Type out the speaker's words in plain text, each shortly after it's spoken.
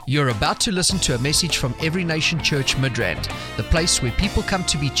You're about to listen to a message from Every Nation Church Midrand, the place where people come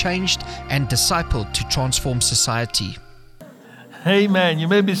to be changed and discipled to transform society. Amen. You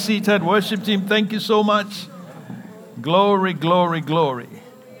may be seated. Worship team, thank you so much. Glory, glory, glory.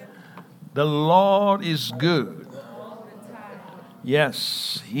 The Lord is good.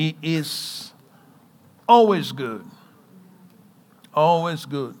 Yes, He is always good. Always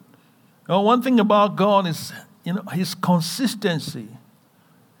good. Now, one thing about God is, His consistency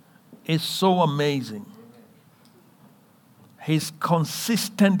is so amazing. He's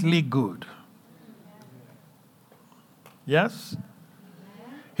consistently good. Yes?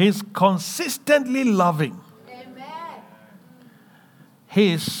 He's consistently loving.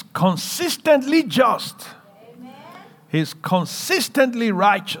 He's consistently just. He's consistently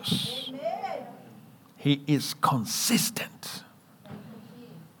righteous. He is consistent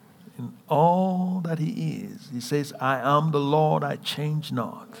in all that He is. He says, I am the Lord, I change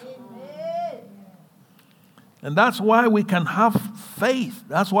not. And that's why we can have faith.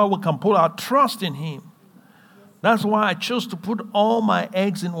 That's why we can put our trust in Him. That's why I chose to put all my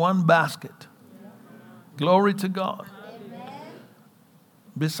eggs in one basket. Glory to God.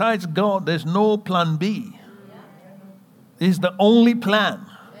 Besides God, there's no plan B. He's the only plan.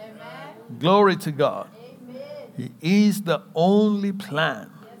 Glory to God. He is the only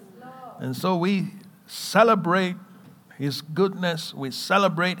plan. And so we celebrate His goodness. We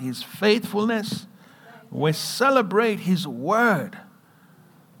celebrate His faithfulness. We celebrate His word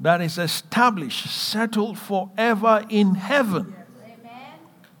that is established, settled forever in heaven.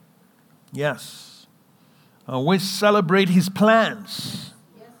 Yes. And we celebrate His plans.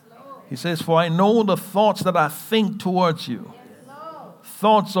 He says, for I know the thoughts that I think towards you.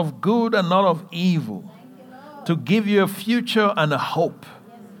 Thoughts of good and not of evil. To give you a future and a hope.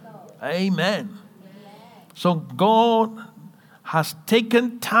 Amen. So God has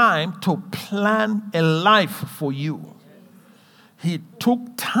taken time to plan a life for you. He took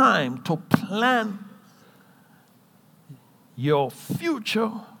time to plan your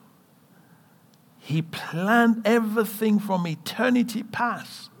future. He planned everything from eternity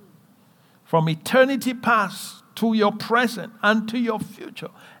past. From eternity past to your present and to your future.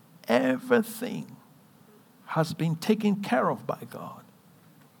 Everything has been taken care of by God.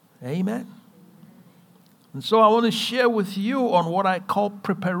 Amen. And so I want to share with you on what I call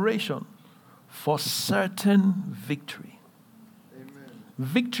preparation for certain victory. Amen.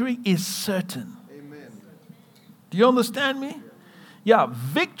 Victory is certain. Amen. Do you understand me? Yeah,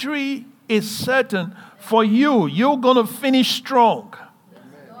 victory is certain for you. You're going to finish strong.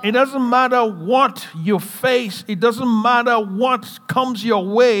 Amen. It doesn't matter what you face. It doesn't matter what comes your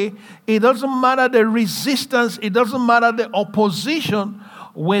way. It doesn't matter the resistance. It doesn't matter the opposition.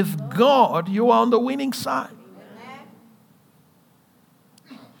 With God, you are on the winning side.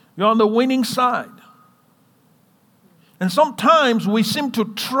 You're on the winning side. And sometimes we seem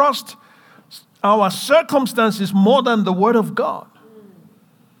to trust our circumstances more than the Word of God.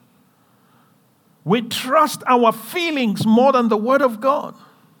 We trust our feelings more than the Word of God.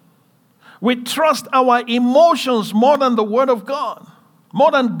 We trust our emotions more than the Word of God.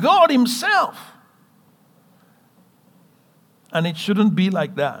 More than God Himself. And it shouldn't be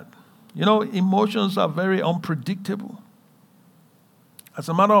like that. Emotions are very unpredictable. As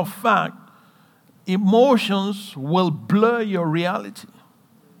a matter of fact, emotions will blur your reality.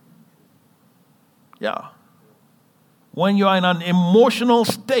 Yeah. When you're in an emotional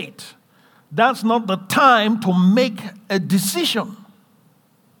state, that's not the time to make a decision.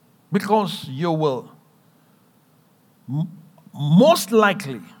 Because you will most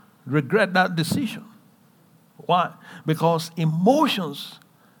likely regret that decision. Why? Because emotions,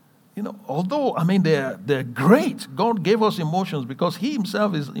 although, they're great. God gave us emotions because He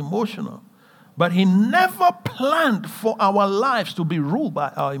Himself is emotional. But He never planned for our lives to be ruled by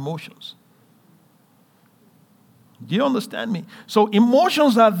our emotions. Do you understand me? So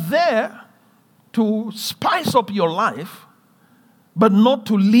emotions are there to spice up your life, but not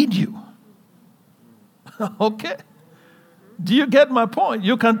to lead you. Okay? Do you get my point?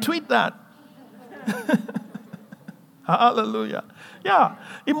 You can tweet that. Hallelujah. Yeah,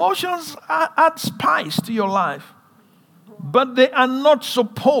 emotions add spice to your life, but they are not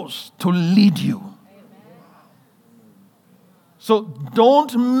supposed to lead you. So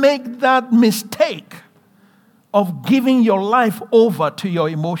don't make that mistake of giving your life over to your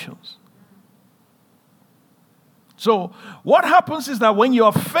emotions. So what happens is that when you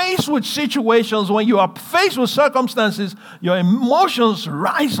are faced with situations, when you are faced with circumstances, your emotions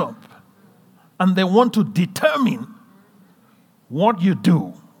rise up and they want to determine what you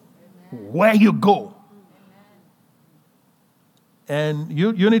do, where you go. And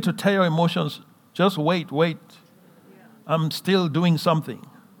you need to tell your emotions, just wait. I'm still doing something.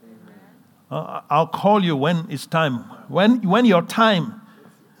 I'll call you when it's time. When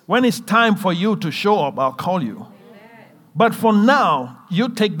it's time for you to show up, I'll call you. But for now, you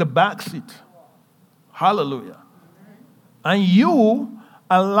take the back seat. Hallelujah. And you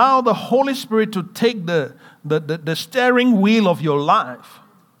allow the Holy Spirit to take the steering wheel of your life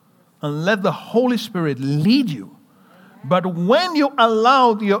and let the Holy Spirit lead you. But when you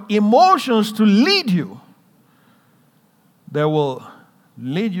allow your emotions to lead you, they will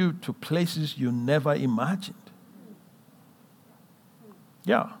lead you to places you never imagined.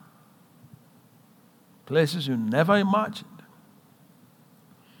 Yeah. Places you never imagined.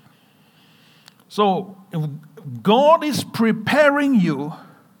 So, God is preparing you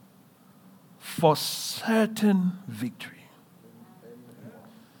for certain victory.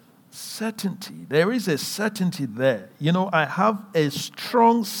 Certainty. There is a certainty there. You know, I have a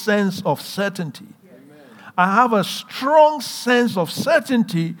strong sense of certainty. I have a strong sense of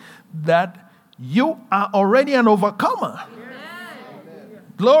certainty that you are already an overcomer.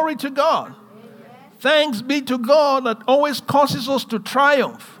 Glory to God. Thanks be to God that always causes us to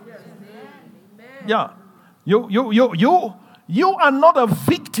triumph. Yeah. You are not a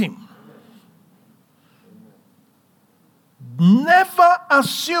victim. Never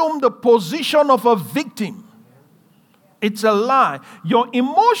assume the position of a victim. It's a lie. Your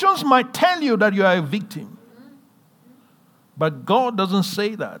emotions might tell you that you are a victim. But God doesn't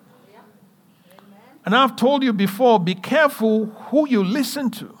say that. And I've told you before, be careful who you listen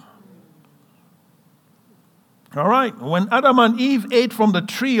to. All right. When Adam and Eve ate from the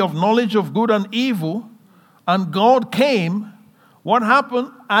tree of knowledge of good and evil, and God came, what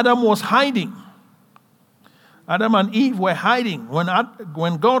happened? Adam was hiding. Adam and Eve were hiding.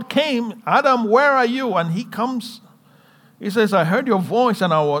 When God came, Adam, where are you? And he comes. He says, I heard your voice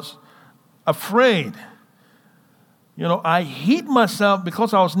and I was afraid. You know, I hid myself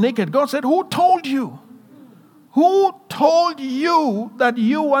because I was naked. God said, who told you? Who told you that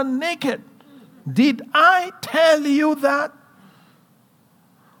you were naked? Did I tell you that?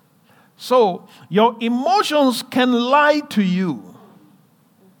 So, your emotions can lie to you.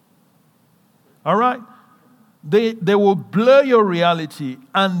 All right? They will blur your reality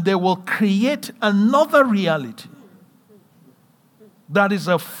and they will create another reality that is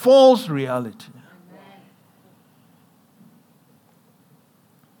a false reality.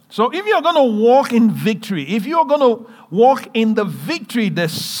 So if you're going to walk in victory, if you're going to walk in the victory, the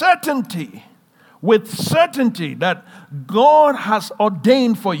certainty, with certainty that God has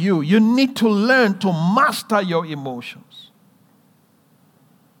ordained for you, you need to learn to master your emotions.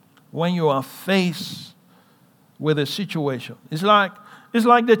 When you are faced with a situation, it's like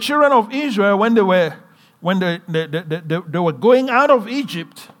the children of Israel when they were going out of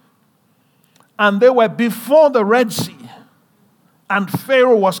Egypt, and they were before the Red Sea. And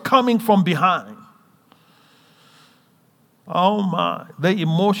Pharaoh was coming from behind. Oh my, the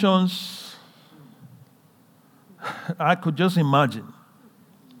emotions, I could just imagine.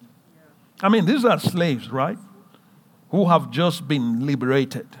 I mean, these are slaves, right? Who have just been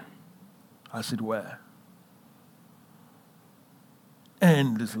liberated, as it were.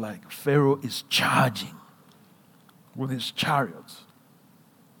 And it's like Pharaoh is charging with his chariots.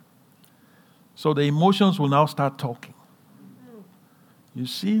 So the emotions will now start talking. You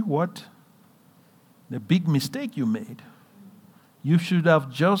see what? The big mistake you made. You should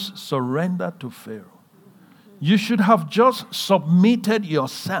have just surrendered to Pharaoh. You should have just submitted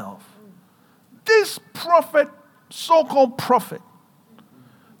yourself. This prophet, so-called prophet,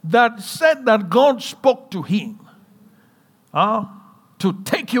 that said that God spoke to him to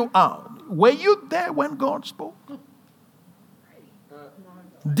take you out. Were you there when God spoke?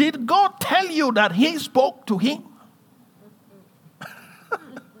 Did God tell you that he spoke to him?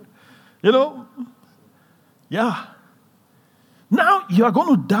 You know? Yeah. Now you are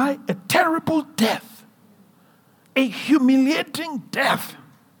going to die a terrible death. A humiliating death.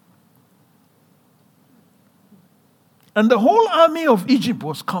 And the whole army of Egypt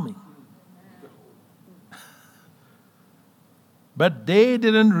was coming. But they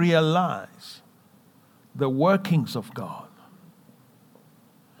didn't realize the workings of God.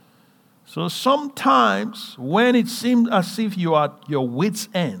 So sometimes when it seems as if you are at your wit's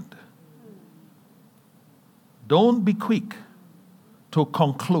end, don't be quick to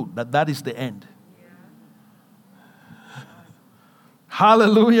conclude that that is the end.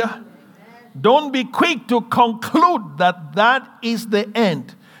 Hallelujah. Amen. Don't be quick to conclude that that is the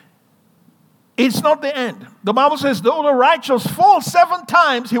end. It's not the end. The Bible says, though the righteous fall 7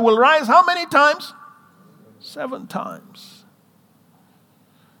 times, he will rise how many times? 7 times.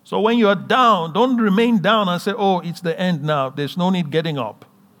 So when you're down, don't remain down and say, oh, it's the end now. There's no need getting up.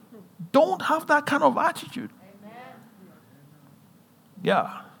 Don't have that kind of attitude.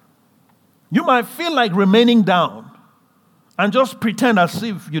 Yeah. You might feel like remaining down and just pretend as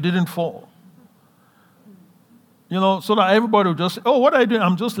if you didn't fall. So that everybody will just say, oh, what are you doing?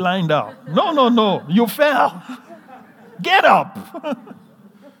 I'm just lying down. No. You fell. Get up.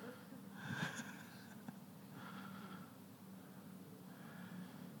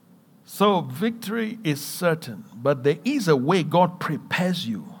 So victory is certain, but there is a way God prepares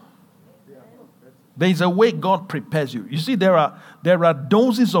you. There is a way God prepares you. You see, there are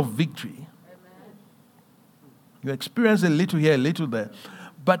doses of victory. You experience a little here, a little there.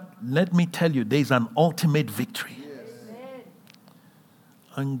 But let me tell you, there is an ultimate victory.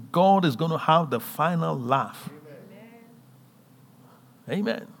 And God is going to have the final laugh.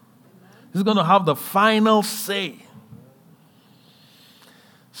 Amen. He's going to have the final say.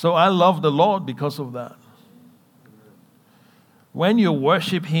 So I love the Lord because of that. When you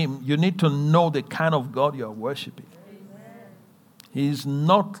worship Him, you need to know the kind of God you are worshiping. He's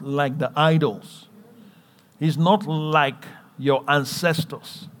not like the idols. He's not like your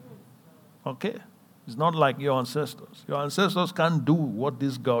ancestors. Okay? He's not like your ancestors. Your ancestors can't do what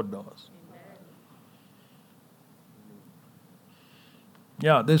this God does.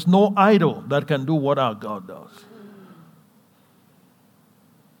 Yeah, there's no idol that can do what our God does.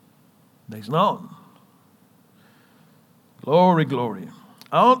 There's none. Glory, glory.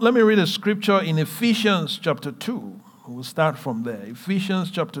 Let me read a scripture in Ephesians chapter 2. We'll start from there. Ephesians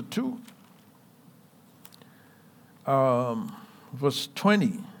chapter 2, verse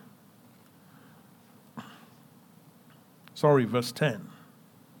 20. Verse 10.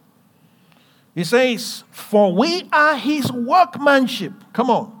 He says, for we are His workmanship. Come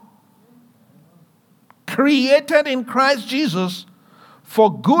on. Created in Christ Jesus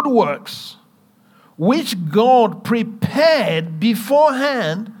for good works, which God prepared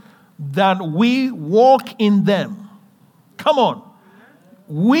beforehand that we walk in them. Come on.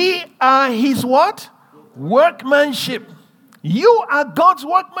 We are His what? Workmanship. You are God's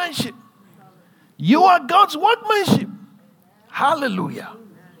workmanship. You are God's workmanship. Hallelujah.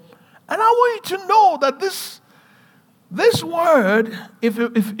 And I want you to know that this word,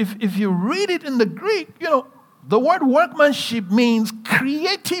 if you read it in the Greek, the word workmanship means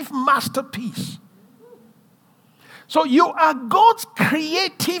creative masterpiece. So you are God's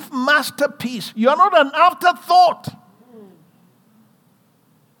creative masterpiece. You are not an afterthought.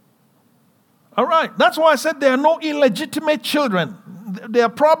 All right. That's why I said there are no illegitimate children. They are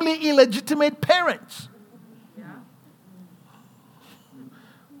probably illegitimate parents.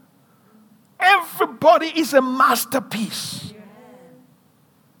 Everybody is a masterpiece.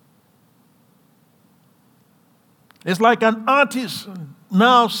 It's like an artist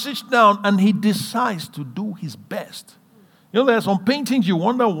now sits down and he decides to do his best. There are some paintings you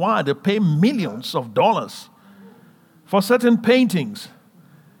wonder why they pay millions of dollars for certain paintings.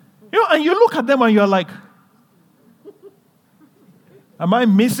 And you look at them and you're like, am I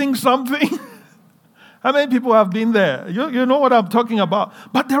missing something? How many people have been there? You know what I'm talking about.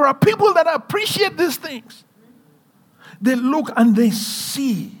 But there are people that appreciate these things. They look and they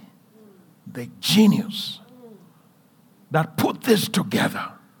see the genius that put this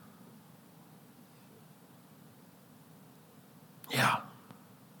together. Yeah.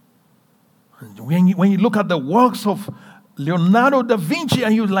 And when you look at the works of Leonardo da Vinci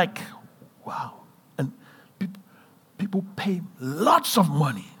and you're like, wow. And people pay lots of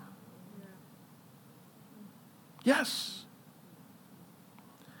money. Yes.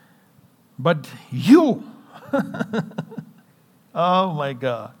 But you, oh my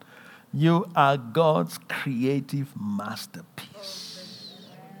God, you are God's creative masterpiece.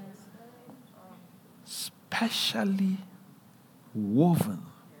 Specially woven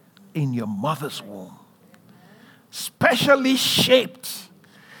in your mother's womb. Specially shaped,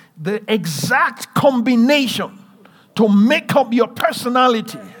 the exact combination to make up your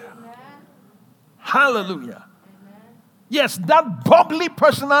personality. Hallelujah. Yes, that bubbly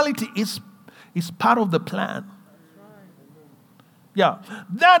personality is part of the plan. Yeah,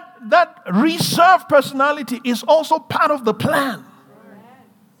 that reserved personality is also part of the plan.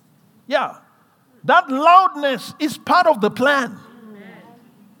 Yeah, that loudness is part of the plan.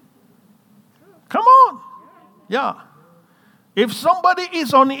 Come on. Yeah. If somebody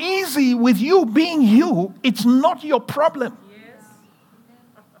is uneasy with you being you, it's not your problem.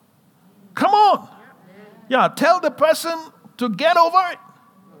 Come on. Yeah, tell the person to get over it.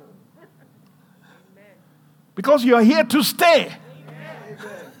 Because you're here to stay.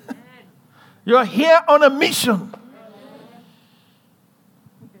 You're here on a mission.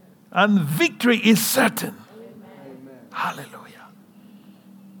 And victory is certain. Amen. Hallelujah.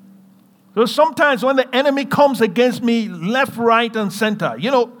 So sometimes when the enemy comes against me, left, right, and center,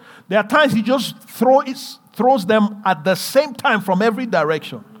 there are times he just throws them at the same time from every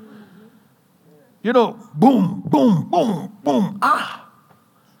direction. Boom, boom, boom, boom,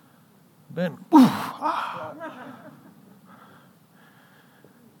 Then,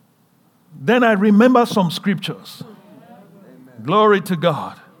 Then I remember some scriptures. Amen. Glory to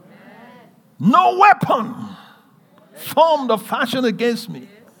God. Amen. No weapon formed or fashioned against me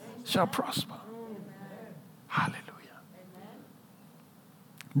shall prosper. Hallelujah.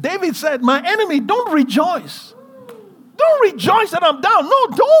 David said, my enemy, don't rejoice. Don't rejoice that I'm down. No,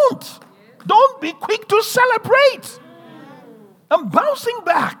 don't. Don't be quick to celebrate. I'm bouncing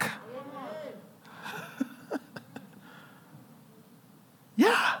back.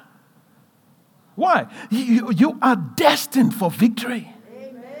 Yeah. Why? You are destined for victory.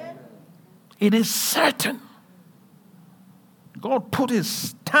 Amen. It is certain. God put his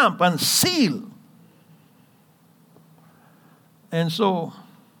stamp and seal. And so,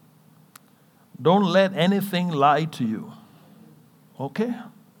 don't let anything lie to you. Okay?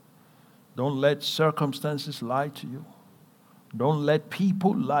 Don't let circumstances lie to you. Don't let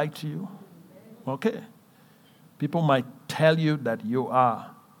people lie to you. Okay? People might tell you that you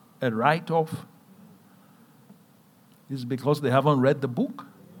are a write-off. It's because they haven't read the book.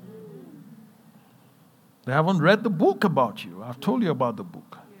 They haven't read the book about you. I've told you about the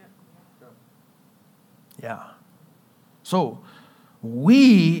book. Yeah. So,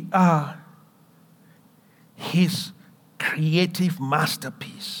 we are his creative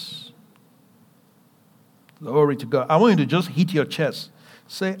masterpiece. Glory to God. I want you to just hit your chest.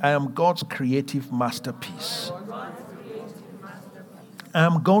 Say, I am God's creative masterpiece. I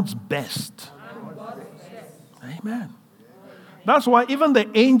am God's best. Amen. That's why even the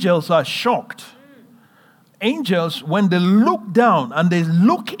angels are shocked. Angels, when they look down and they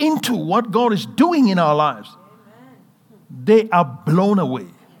look into what God is doing in our lives, they are blown away.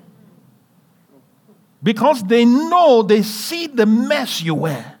 Because they know, they see the mess you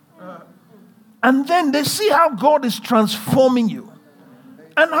were. And then they see how God is transforming you.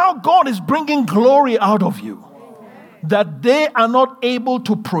 And how God is bringing glory out of you that they are not able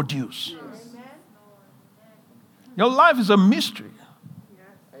to produce. Your life is a mystery.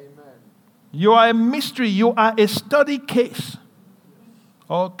 You are a mystery. You are a study case.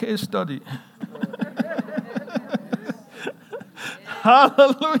 Or case study.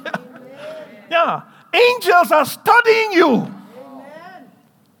 Hallelujah. Yeah. Angels are studying you.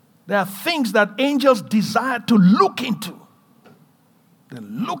 There are things that angels desire to look into. They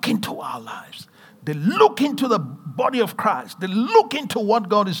look into our lives. They look into the body of Christ. They look into what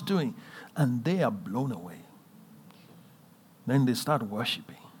God is doing. And they are blown away. Then they start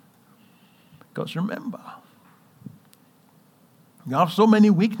worshiping. Because remember, you have so many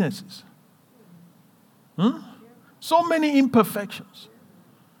weaknesses. So many imperfections.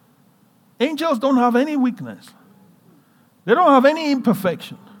 Angels don't have any weakness. They don't have any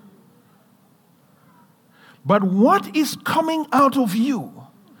imperfection. But what is coming out of you?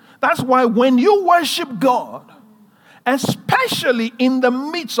 That's why when you worship God, especially in the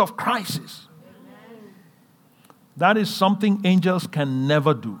midst of crisis, that is something angels can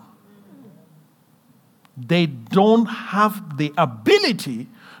never do. They don't have the ability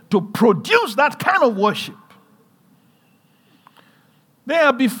to produce that kind of worship. They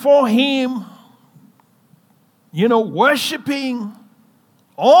are before Him, worshiping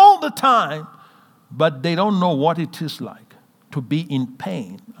all the time, but they don't know what it is like to be in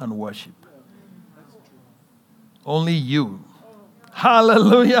pain and worship. Only you.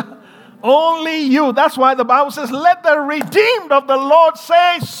 Hallelujah. Only you. That's why the Bible says, let the redeemed of the Lord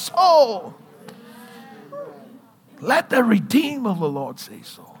say so. Let the redeemed of the Lord say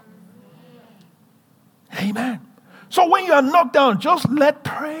so. Amen. So when you are knocked down, just let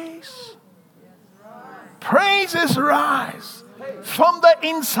praises rise from the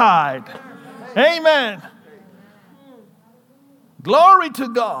inside. Amen. Glory to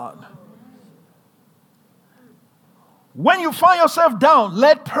God. When you find yourself down,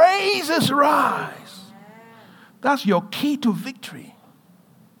 let praises rise. That's your key to victory.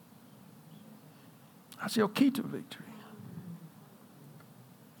 That's your key to victory.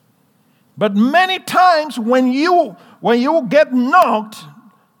 But many times when you get knocked,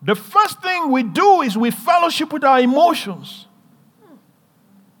 the first thing we do is we fellowship with our emotions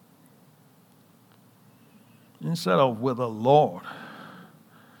instead of with the Lord.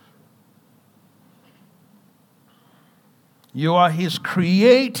 You are His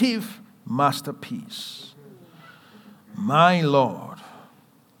creative masterpiece. My Lord.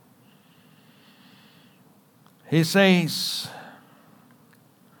 He says,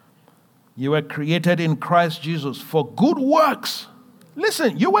 you were created in Christ Jesus for good works.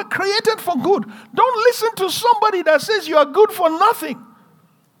 Listen, you were created for good. Don't listen to somebody that says you are good for nothing.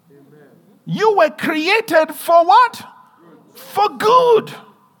 Amen. You were created for what? Good. For good.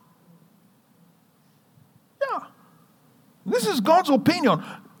 Yeah. This is God's opinion.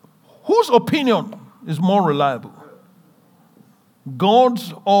 Whose opinion is more reliable?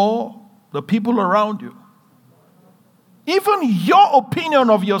 God's or the people around you? Even your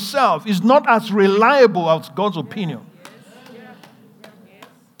opinion of yourself is not as reliable as God's opinion.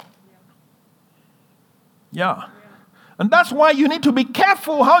 Yeah. And that's why you need to be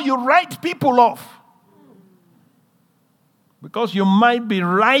careful how you write people off. Because you might be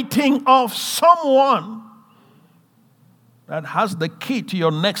writing off someone that has the key to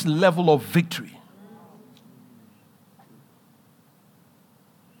your next level of victory.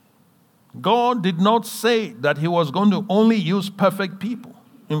 God did not say that he was going to only use perfect people.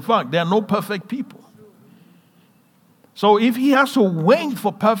 In fact, there are no perfect people. So if he has to wait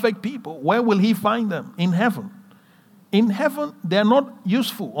for perfect people, where will he find them? In heaven. In heaven, they're not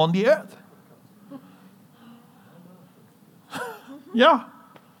useful on the earth. Yeah.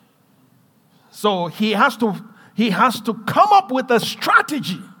 So he has to come up with a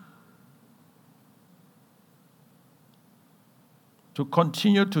strategy to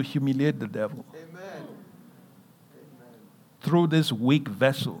continue to humiliate the devil. Amen. Through this weak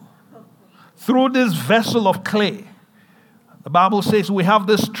vessel. Through this vessel of clay. The Bible says we have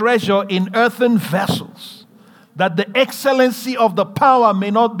this treasure in earthen vessels, that the excellency of the power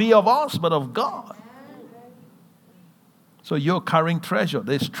may not be of us, but of God. So you're carrying treasure.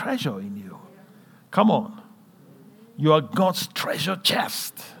 There's treasure in you. Come on. You are God's treasure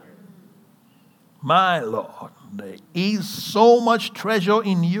chest. My Lord, there is so much treasure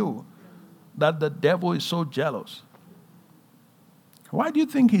in you that the devil is so jealous. Why do you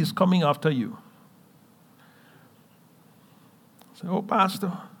think he's coming after you? Say, oh,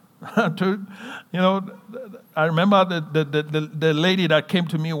 Pastor, I remember the lady that came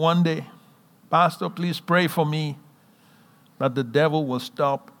to me one day. Pastor, please pray for me that the devil will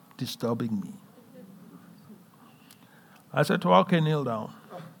stop disturbing me. I said to her, okay, kneel down.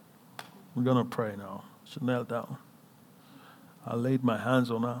 We're going to pray now. She knelt down. I laid my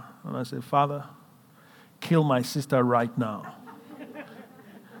hands on her and I said, Father, kill my sister right now.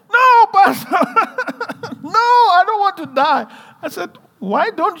 No, Pastor. No, I don't want to die. I said, why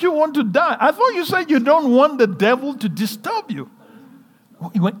don't you want to die? I thought you said you don't want the devil to disturb you.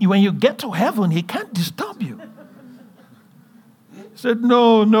 When you get to heaven, he can't disturb you. He said,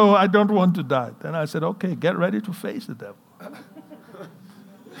 no, I don't want to die. Then I said, okay, get ready to face the devil.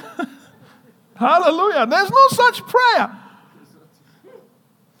 Hallelujah. There's no such prayer.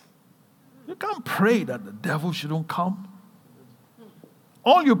 You can't pray that the devil shouldn't come.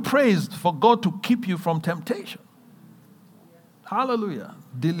 All you pray is for God to keep you from temptation. Hallelujah.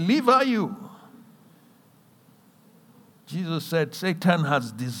 Deliver you. Jesus said, Satan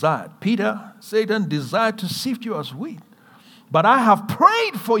has desired. Peter, Satan desired to sift you as wheat. But I have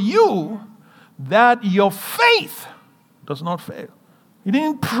prayed for you that your faith does not fail. He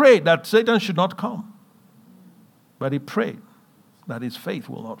didn't pray that Satan should not come. But he prayed that his faith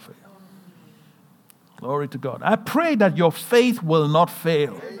will not fail. Glory to God. I pray that your faith will not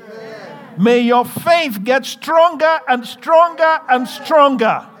fail. Amen. May your faith get stronger and stronger and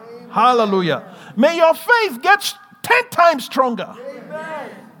stronger. Amen. Hallelujah. May your faith get 10 times stronger.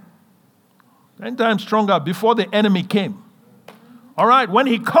 Amen. 10 times stronger before the enemy came. All right, when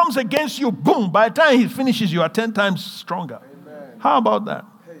he comes against you, boom, by the time he finishes, you are 10 times stronger. Amen. How about that?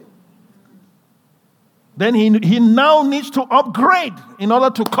 Hey. Then he now needs to upgrade in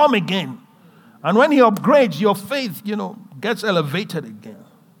order to come again. And when he upgrades, your faith, gets elevated again.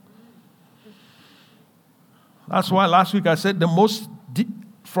 That's why last week I said the most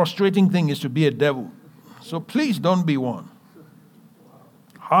frustrating thing is to be a devil. So please don't be one.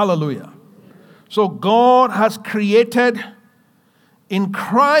 Hallelujah. So God has created, in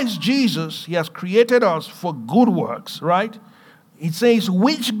Christ Jesus, he has created us for good works, right? It says,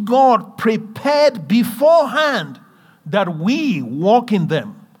 which God prepared beforehand that we walk in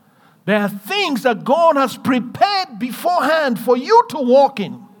them. There are things that God has prepared beforehand for you to walk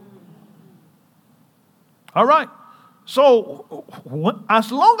in. All right. So,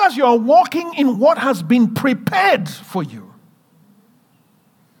 as long as you are walking in what has been prepared for you,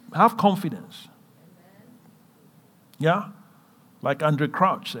 have confidence. Yeah? Like Andrew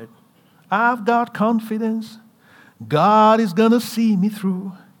Crouch said, I've got confidence. God is going to see me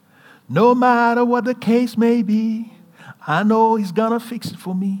through. No matter what the case may be, I know he's going to fix it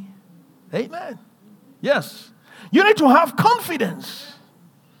for me. Amen. Yes. You need to have confidence.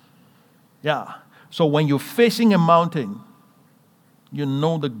 Yeah. So when you're facing a mountain, you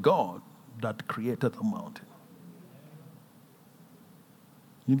know the God that created the mountain.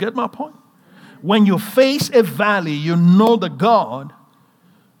 You get my point? When you face a valley, you know the God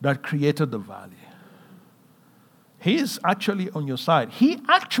that created the valley. He is actually on your side. He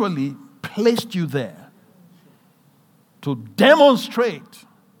actually placed you there to demonstrate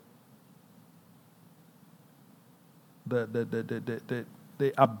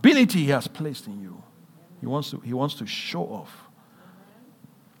the ability He has placed in you. He wants to show off.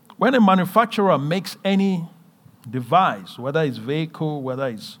 When a manufacturer makes any device, whether it's vehicle, whether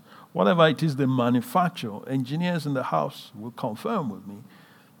it's whatever it is they manufacture, engineers in the house will confirm with me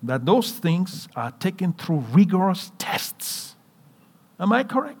that those things are taken through rigorous tests. Am I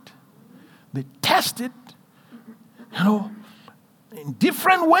correct? They test it, in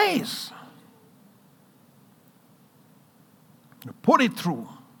different ways. They put it through.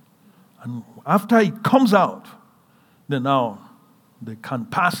 And after it comes out, then now they can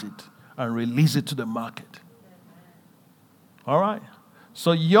pass it and release it to the market. All right?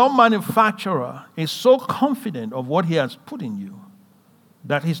 So your manufacturer is so confident of what he has put in you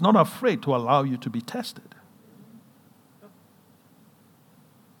that he's not afraid to allow you to be tested.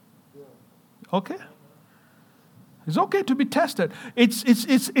 Okay? It's okay to be tested.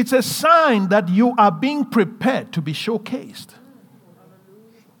 It's a sign that you are being prepared to be showcased.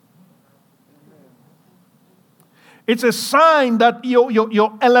 It's a sign that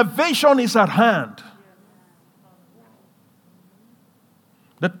your elevation is at hand.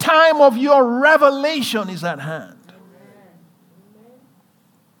 The time of your revelation is at hand.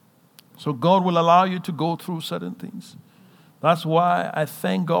 So God will allow you to go through certain things. That's why I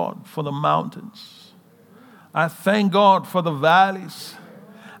thank God for the mountains. I thank God for the valleys.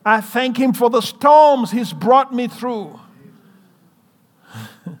 I thank Him for the storms He's brought me through.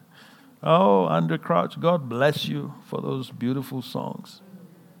 Oh, Andrew Crouch, God bless you for those beautiful songs.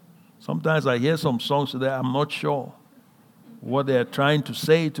 Sometimes I hear some songs today, I'm not sure what they're trying to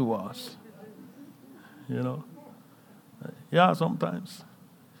say to us. Yeah, sometimes.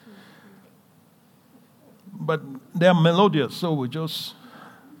 But they're melodious, so we just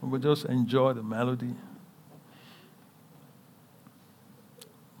enjoy the melody.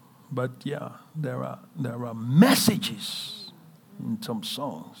 But yeah, there are messages in some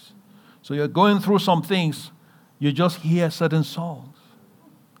songs. So you're going through some things, you just hear certain songs.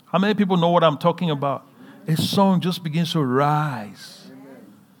 How many people know what I'm talking about? A song just begins to rise.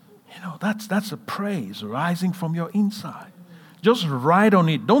 That's a praise rising from your inside. Just ride on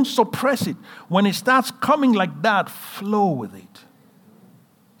it. Don't suppress it. When it starts coming like that, flow with it.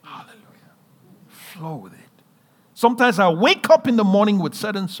 Hallelujah. Flow with it. Sometimes I wake up in the morning with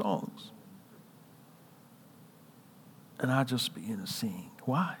certain songs. And I just begin to sing.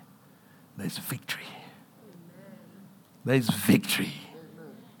 Why? There's victory. There's victory.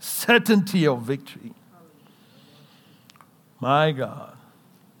 Certainty of victory. My God.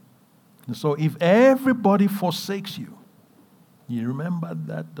 And so if everybody forsakes you, you remember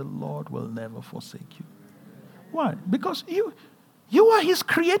that the Lord will never forsake you. Why? Because you are His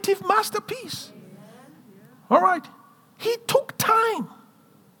creative masterpiece. All right? He took time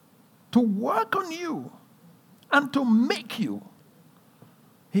to work on you and to make you.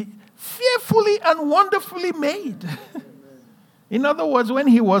 He fearfully and wonderfully made. In other words, when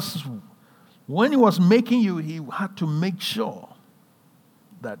he was making you, He had to make sure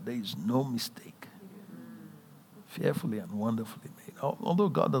that there is no mistake. Fearfully and wonderfully made. Although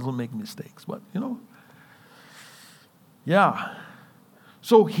God doesn't make mistakes, but yeah.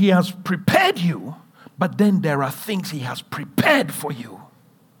 So He has prepared you, but then there are things He has prepared for you.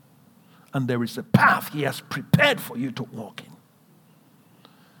 And there is a path He has prepared for you to walk in.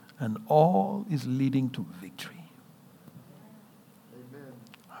 And all is leading to victory. Amen.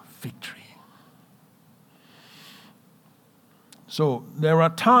 Victory. So there are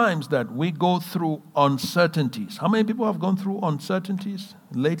times that we go through uncertainties. How many people have gone through uncertainties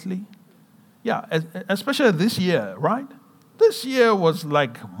lately? Yeah, especially this year, right? This year was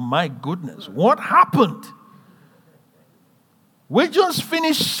like, my goodness, what happened? We just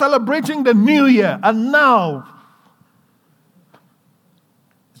finished celebrating the new year, and now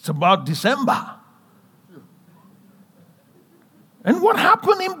it's about December. And what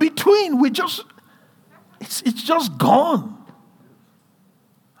happened in between? It's just gone.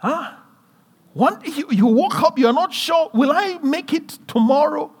 Huh? You woke up, you're not sure, will I make it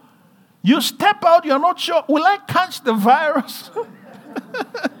tomorrow? You step out, you're not sure, will I catch the virus?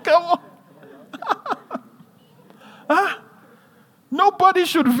 Come on. Huh? Nobody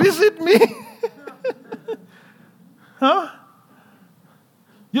should visit me. Huh?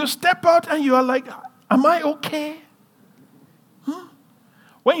 You step out and you are like, am I okay?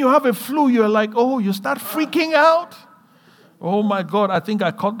 When you have a flu, you're like, oh, you start freaking out. Oh my God, I think I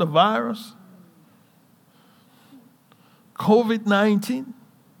caught the virus. COVID-19.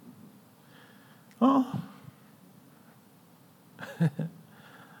 Oh.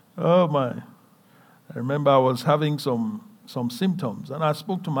 Oh my. I remember I was having some symptoms and I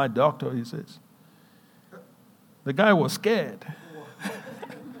spoke to my doctor. He says, the guy was scared.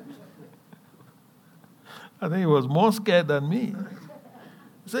 I think he was more scared than me.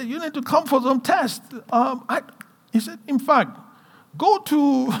 He said, you need to come for some tests. He said, in fact, go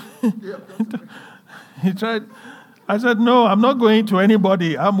to... He tried... I said, no, I'm not going to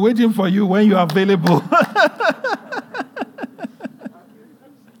anybody. I'm waiting for you when you're available.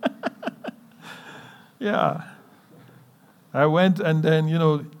 Yeah. I went and then,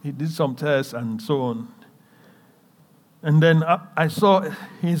 he did some tests and so on. And then I saw,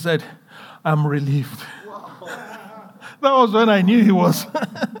 he said, I'm relieved. That was when I knew he was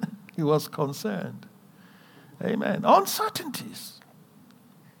he was concerned. Amen. Uncertainties.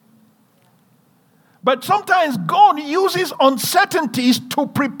 But sometimes God uses uncertainties to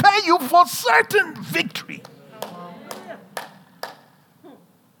prepare you for certain victory.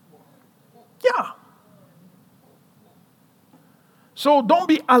 Yeah. So don't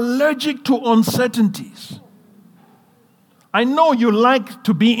be allergic to uncertainties. I know you like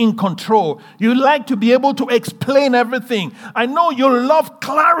to be in control. You like to be able to explain everything. I know you love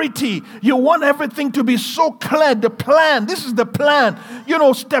clarity. You want everything to be so clear. The plan, this is the plan.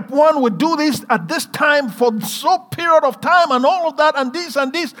 Step 1, we do this at this time for so period of time and all of that and this.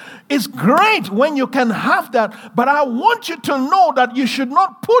 It's great when you can have that. But I want you to know that you should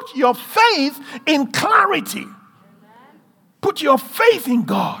not put your faith in clarity. Put your faith in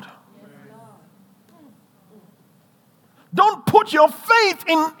God. Don't put your faith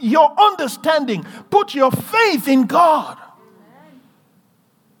in your understanding. Put your faith in God.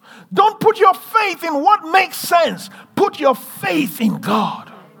 Don't put your faith in what makes sense. Put your faith in God.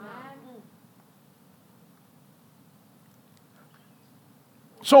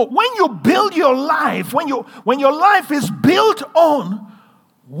 So when you build your life, when your life is built on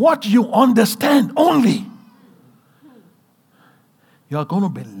what you understand only, you are going to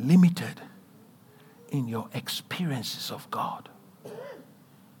be limited in your experiences of God.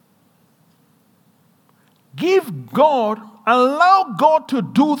 Allow God to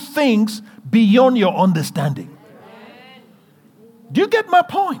do things beyond your understanding. Do you get my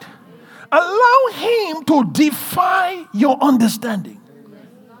point? Allow Him to defy your understanding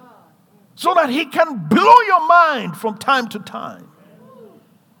so that He can blow your mind from time to time.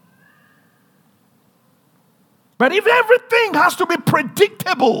 But if everything has to be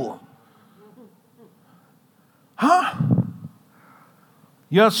predictable,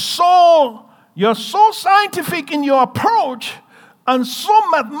 you're so scientific in your approach and so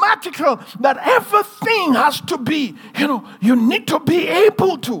mathematical that everything has to be, you need to be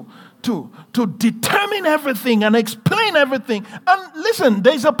able to determine everything and explain everything. And listen,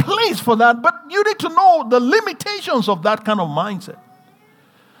 there's a place for that, but you need to know the limitations of that kind of mindset.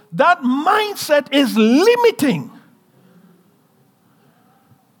 That mindset is limiting.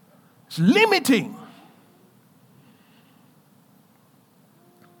 It's limiting.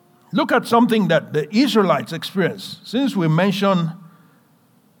 Look at something that the Israelites experienced. Since we mentioned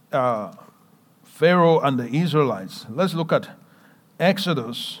Pharaoh and the Israelites, let's look at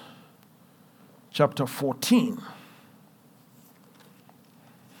Exodus chapter 14.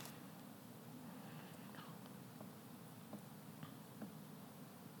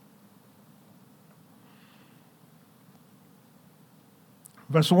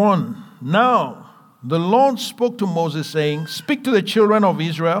 Verse 1. Now the Lord spoke to Moses, saying, speak to the children of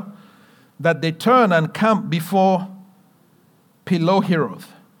Israel that they turn and camp before Pilohiroth,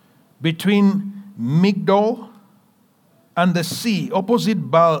 between Migdol and the sea, opposite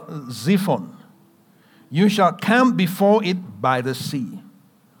Baal-zephon. You shall camp before it by the sea.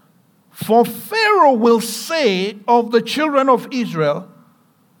 For Pharaoh will say of the children of Israel,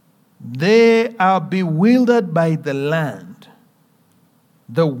 they are bewildered by the land.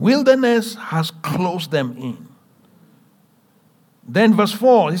 The wilderness has closed them in. Then verse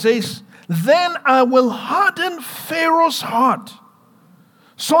 4, he says, then I will harden Pharaoh's heart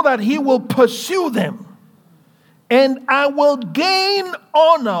so that he will pursue them, and I will gain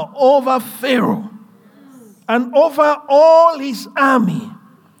honor over Pharaoh and over all his army,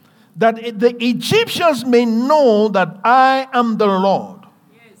 that the Egyptians may know that I am the Lord.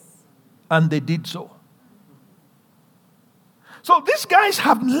 Yes. And they did so. So these guys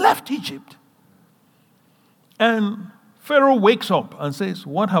have left Egypt. And Pharaoh wakes up and says,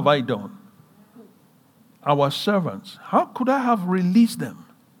 what have I done? Our servants, how could I have released them?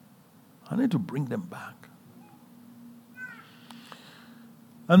 I need to bring them back.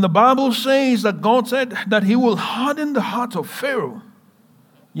 And the Bible says that God said that he will harden the heart of Pharaoh.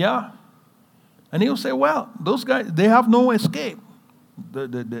 Yeah. And he'll say, well, those guys, they have no escape.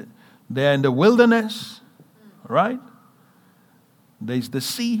 They're in the wilderness, right? There's the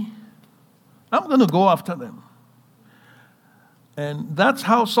sea. I'm going to go after them. And that's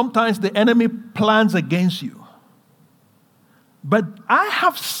how sometimes the enemy plans against you. But I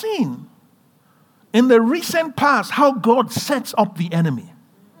have seen in the recent past how God sets up the enemy.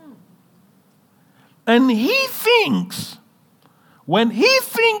 And when he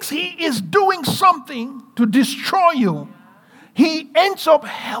thinks he is doing something to destroy you, he ends up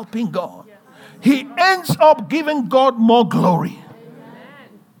helping God. He ends up giving God more glory.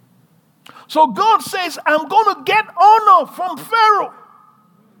 So God says, I'm going to get honor from Pharaoh.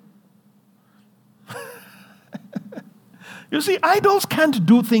 You see, idols can't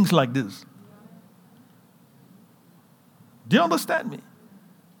do things like this. Do you understand me?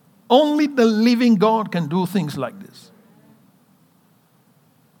 Only the living God can do things like this.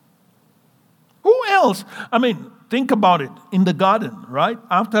 Who else? I mean, think about it. In the garden, right?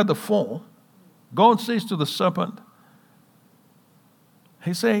 After the fall, God says to the serpent,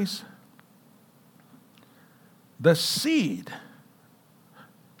 he says, the seed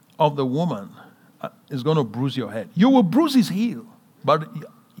of the woman is going to bruise your head. You will bruise his heel, but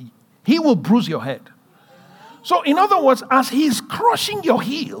he will bruise your head. So in other words, as he's crushing your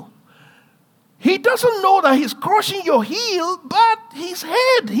heel, he doesn't know that he's crushing your heel, but his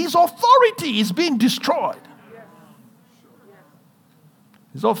head, his authority is being destroyed.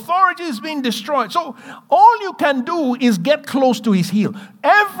 His authority is being destroyed. So all you can do is get close to his heel.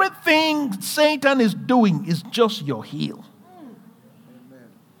 Everything Satan is doing is just your heel.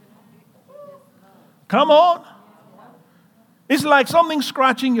 Come on. It's like something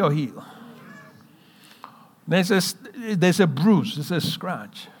scratching your heel. There's a bruise, there's a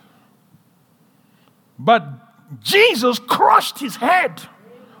scratch. But Jesus crushed his head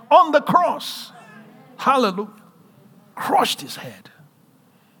on the cross. Hallelujah. Crushed his head.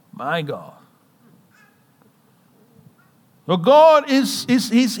 My God. So God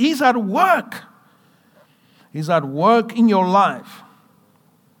he's at work. He's at work in your life.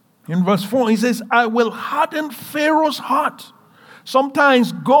 In verse 4, he says, I will harden Pharaoh's heart.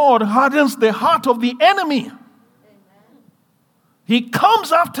 Sometimes God hardens the heart of the enemy. He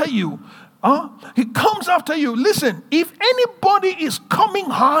comes after you. He comes after you. Listen, if anybody is coming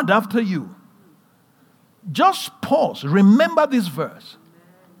hard after you, just pause. Remember this verse.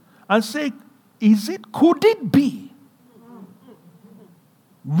 And say, could it be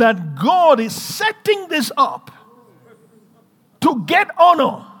that God is setting this up to get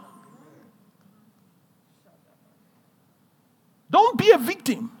honor? Don't be a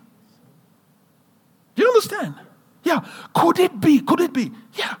victim. Do you understand? Yeah. Could it be? Could it be?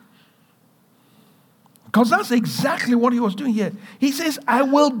 Yeah. Because that's exactly what he was doing here. He says, I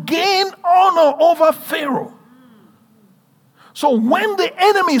will gain honor over Pharaoh. So when the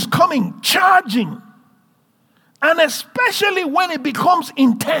enemy is coming, charging, and especially when it becomes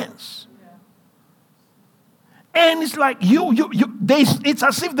intense, and it's like it's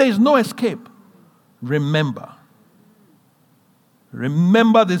as if there is no escape. Remember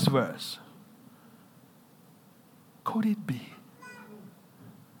this verse. Could it be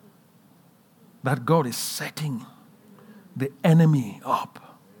that God is setting the enemy up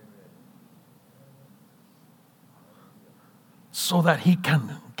so that he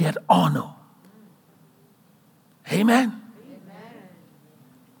can get honor? Amen?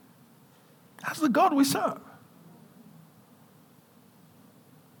 That's the God we serve.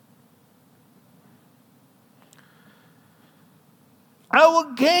 I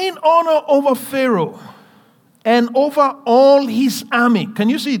will gain honor over Pharaoh and over all his army. Can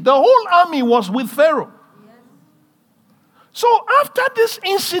you see? The whole army was with Pharaoh. So after this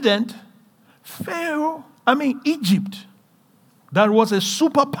incident, Egypt, that was a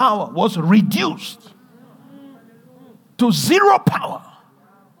superpower, was reduced to zero power.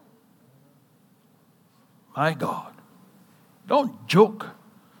 My God. Don't joke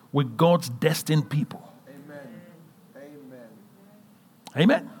with God's destined people.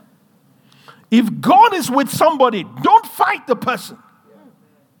 Amen. If God is with somebody, don't fight the person.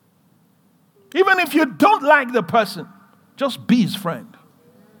 Even if you don't like the person, just be his friend.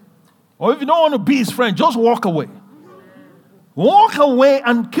 Or if you don't want to be his friend, just walk away. Walk away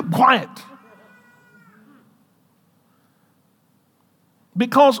and keep quiet.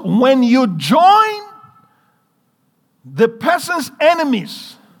 Because when you join the person's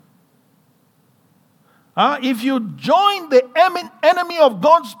enemies. If you join the enemy of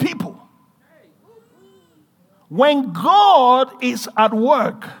God's people, when God is at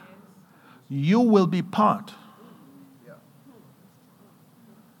work, you will be part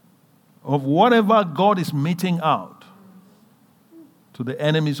of whatever God is meting out to the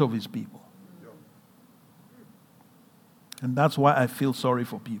enemies of his people. And that's why I feel sorry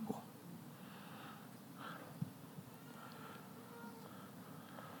for people.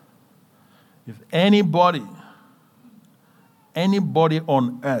 If anybody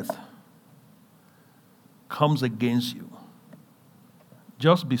on earth comes against you,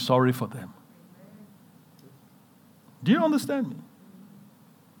 just be sorry for them. Do you understand me?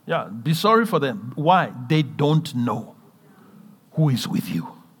 Yeah, be sorry for them. Why? They don't know who is with you.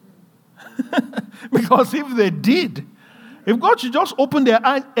 Because if they did, if God should just open their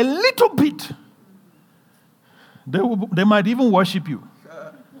eyes a little bit, they might even worship you.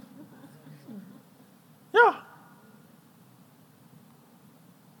 Yeah.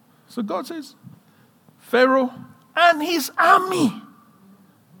 So God says, Pharaoh and his army,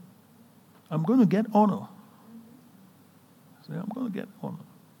 I'm going to get honor. Say, I'm going to get honor.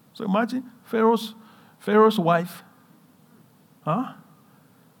 So imagine Pharaoh's wife,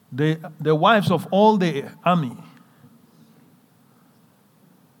 the wives of all the army,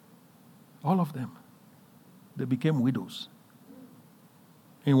 all of them, they became widows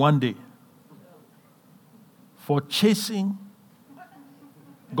in one day for chasing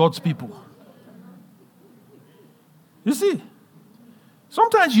God's people. You see,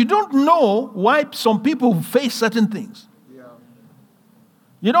 sometimes you don't know why some people face certain things.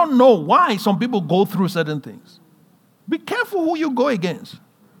 You don't know why some people go through certain things. Be careful who you go against.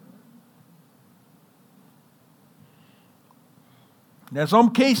 There are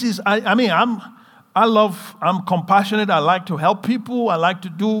some cases, I'm compassionate. I like to help people. I like to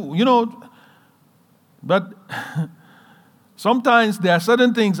do, but sometimes there are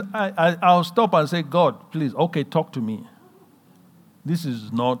certain things I'll stop and say, God, please, okay, talk to me. This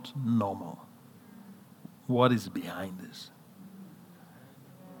is not normal. What is behind this?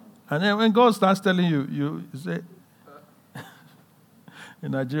 And then when God starts telling you, you say,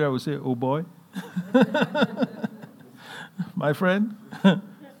 in Nigeria we say, oh boy. My friend,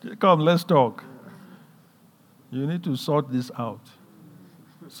 come, let's talk. You need to sort this out.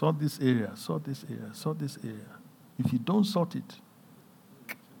 Sort this area, sort this area, sort this area. If you don't sort it,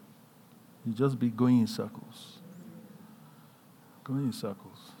 you just be going in circles. Going in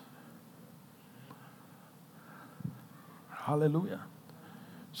circles. Hallelujah.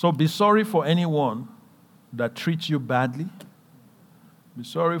 So be sorry for anyone that treats you badly. Be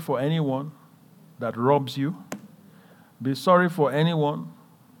sorry for anyone that robs you. Be sorry for anyone,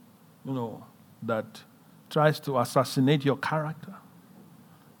 that tries to assassinate your character.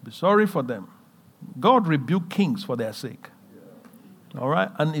 Be sorry for them. God rebuked kings for their sake. All right?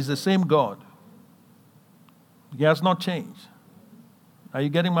 And it's the same God. He has not changed. Are you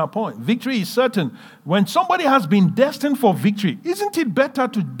getting my point? Victory is certain. When somebody has been destined for victory, isn't it better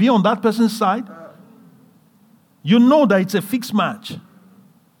to be on that person's side? You know that it's a fixed match.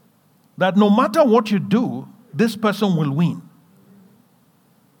 That no matter what you do, this person will win.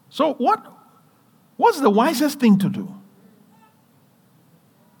 So what's the wisest thing to do?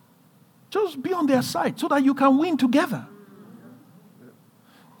 Just be on their side so that you can win together.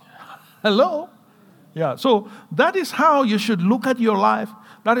 Hello? Yeah, so that is how you should look at your life.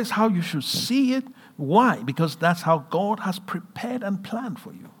 That is how you should see it. Why? Because that's how God has prepared and planned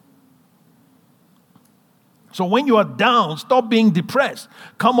for you. So when you are down, stop being depressed.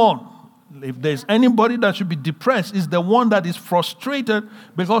 Come on. If there's anybody that should be depressed, it's the one that is frustrated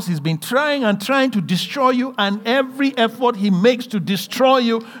because he's been trying and trying to destroy you, and every effort he makes to destroy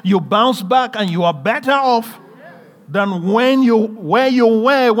you, you bounce back and you are better off than where you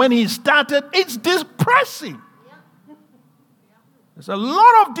were when he started. It's depressing. There's a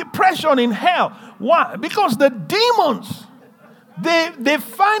lot of depression in hell. Why? Because the demons, they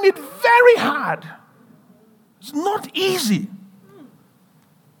find it very hard. It's not easy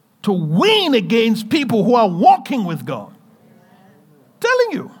to win against people who are walking with God. I'm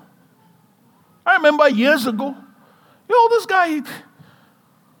telling you. I remember years ago, this guy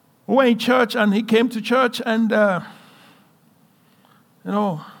who went in church, and he came to church, and I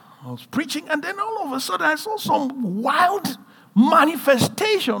was preaching, and then all of a sudden I saw some wild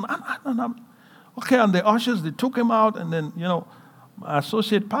manifestation. And the ushers, they took him out, and then, my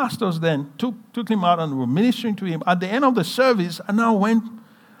associate pastors then took him out and were ministering to him. At the end of the service, I now went,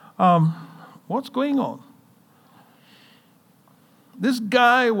 what's going on? This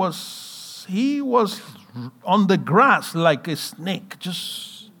guy was was on the grass like a snake,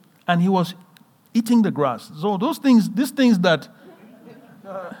 and he was eating the grass. So these things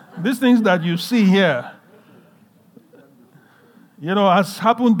that you see here, has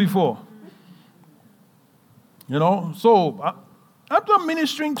happened before. So after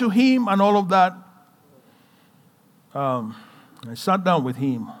ministering to him and all of that, I sat down with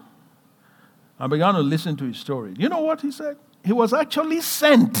him. I began to listen to his story. You know what he said? He was actually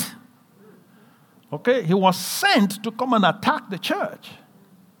sent. Okay? He was sent to come and attack the church.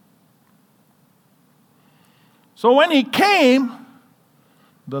 So when he came,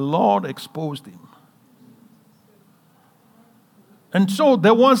 the Lord exposed him. And so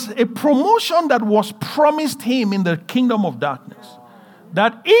there was a promotion that was promised him in the kingdom of darkness.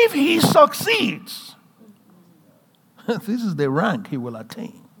 That if he succeeds, this is the rank he will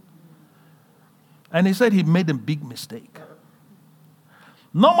attain. And he said he made a big mistake.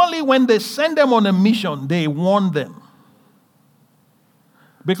 Normally, when they send them on a mission, they warn them.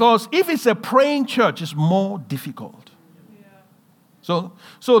 Because if it's a praying church, it's more difficult. So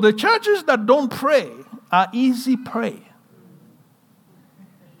the churches that don't pray are easy prey.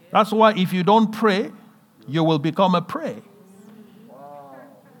 That's why if you don't pray, you will become a prey.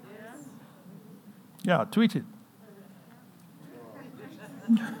 Yeah, tweet it.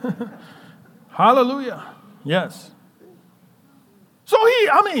 Hallelujah. Yes. So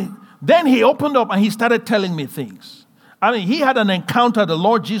then he opened up and he started telling me things. He had an encounter. The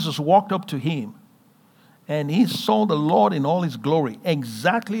Lord Jesus walked up to him and he saw the Lord in all his glory,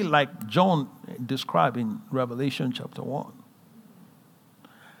 exactly like John described in Revelation chapter 1.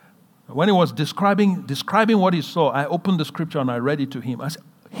 When he was describing what he saw, I opened the scripture and I read it to him. I said,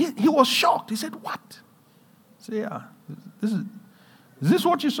 he was shocked. He said, "What?" I said, "Yeah, is this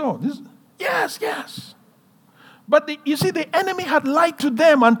what you saw?" Yes. But you see, the enemy had lied to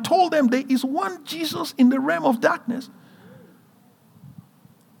them and told them there is one Jesus in the realm of darkness.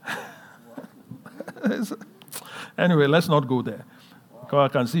 Anyway, let's not go there. Because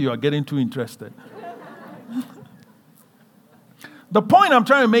I can see you are getting too interested. The point I'm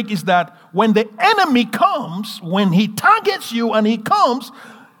trying to make is that when the enemy comes, when he targets you and he comes,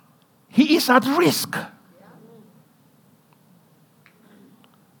 he is at risk.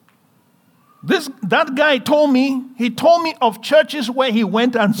 That guy told me of churches where he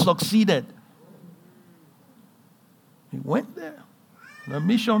went and succeeded. He went there on a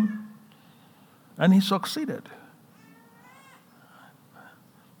mission and he succeeded.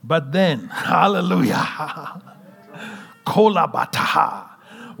 But then, hallelujah, kolabataha.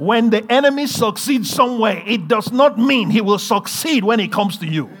 When the enemy succeeds somewhere, it does not mean he will succeed when he comes to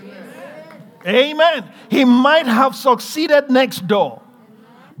you. Amen. He might have succeeded next door.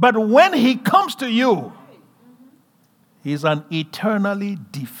 But when he comes to you, he's an eternally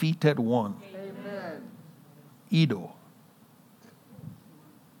defeated one. Amen. Edo.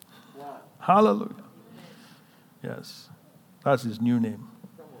 Wow. Hallelujah. Yes. That's his new name.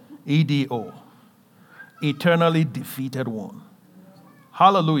 EDO. Eternally defeated one.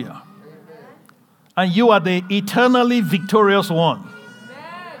 Hallelujah. Amen. And you are the eternally victorious one.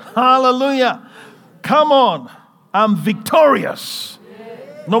 Amen. Hallelujah. Come on. I'm victorious.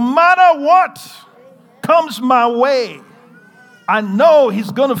 No matter what comes my way, I know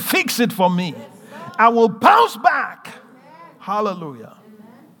he's going to fix it for me. I will bounce back. Hallelujah.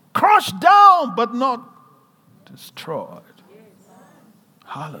 Crushed down, but not destroyed.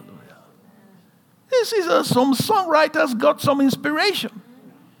 Hallelujah. This is some songwriters got some inspiration.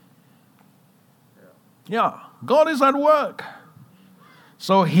 Yeah, God is at work.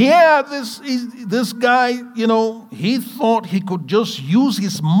 So here, this guy, he thought he could just use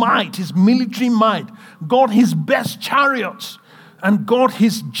his might, his military might, got his best chariots, and got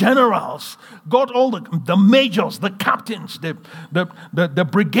his generals, got all the majors, the captains, the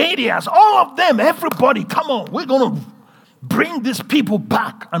brigadiers, all of them, everybody, come on, we're going to bring these people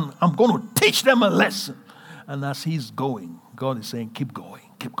back, and I'm going to teach them a lesson. And as he's going, God is saying, keep going,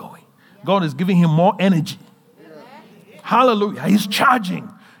 keep going. God is giving him more energy. Hallelujah. He's charging.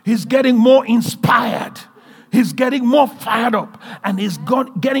 He's getting more inspired. He's getting more fired up. And he's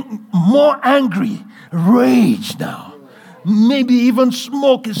getting more angry. Rage now. Maybe even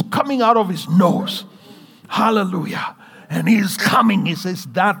smoke is coming out of his nose. Hallelujah. And he's coming. He says,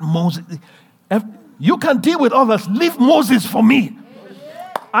 that Moses. You can deal with others. Leave Moses for me.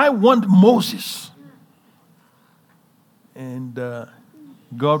 I want Moses. And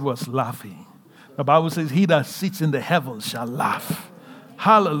God was laughing. The Bible says, he that sits in the heavens shall laugh.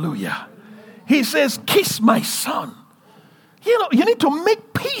 Hallelujah. He says, kiss my son. You need to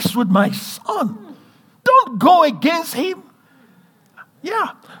make peace with my son. Don't go against him.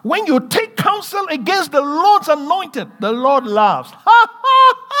 Yeah. When you take counsel against the Lord's anointed, the Lord laughs.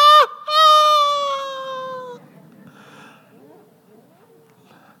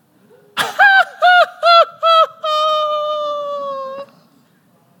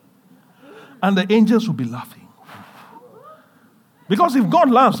 And the angels will be laughing. Because if God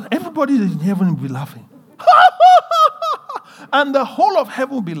laughs, everybody in heaven will be laughing. And the whole of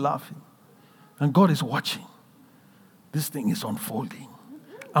heaven will be laughing. And God is watching. This thing is unfolding.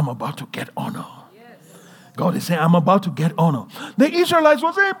 I'm about to get honor. God is saying, I'm about to get honor. The Israelites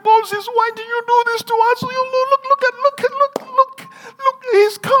were saying, Moses, why do you do this to us? Look,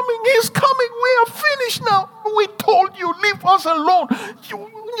 he's coming. We are finished now. We told you, leave us alone.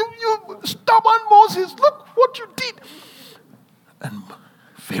 You stubborn Moses, look what you did. And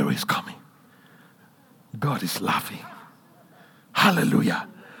Pharaoh is coming. God is laughing. Hallelujah.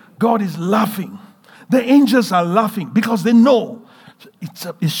 God is laughing. The angels are laughing because they know it's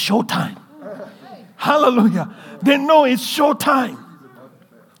showtime. Hallelujah. They know it's showtime.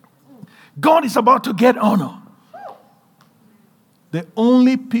 God is about to get honor. The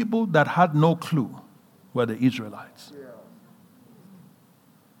only people that had no clue were the Israelites.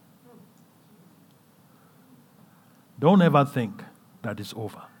 Don't ever think that it's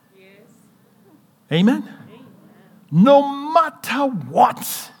over. Amen? No matter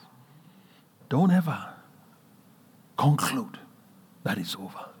what, don't ever conclude that it's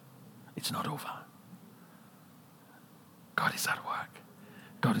over. It's not over. God is at work.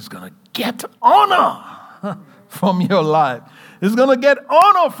 God is going to get honor from your life. He's going to get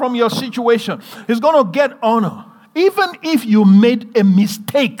honor from your situation. He's going to get honor. Even if you made a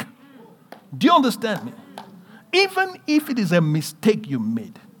mistake. Do you understand me? Even if it is a mistake you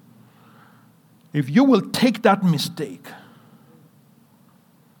made. If you will take that mistake,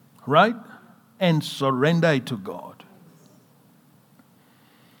 right, and surrender it to God,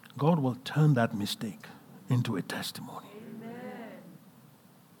 God will turn that mistake into a testimony.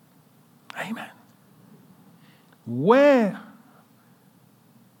 Amen. Where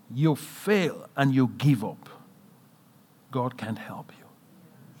you fail and you give up, God can't help you.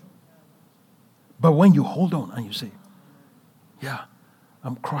 But when you hold on and you say, yeah,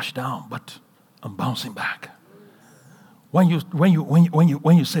 I'm crushed down, but I'm bouncing back. When you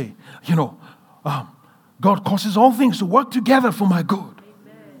say, God causes all things to work together for my good.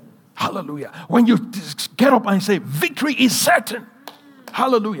 Amen. Hallelujah. When you get up and say, victory is certain.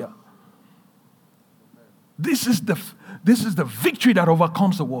 Hallelujah. This is the victory that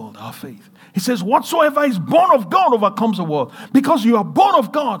overcomes the world, our faith. He says, whatsoever is born of God overcomes the world. Because you are born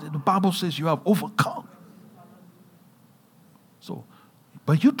of God, the Bible says you have overcome. So,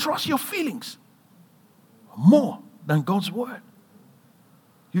 but you trust your feelings more than God's word.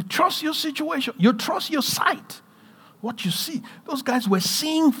 You trust your situation. You trust your sight. What you see. Those guys were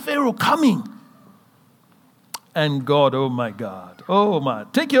seeing Pharaoh coming. And God, oh my God. Oh my.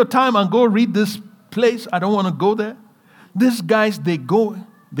 Take your time and go read this place. I don't want to go there. These guys,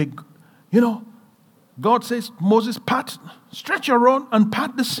 God says, Moses, stretch your rod and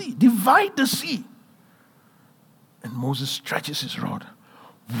part the sea. Divide the sea. And Moses stretches his rod.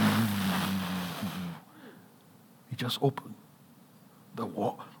 He just opened. The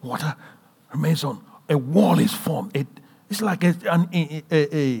water remains on. A wall is formed. It's like an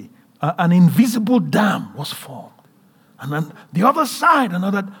invisible dam was formed. And then the other side,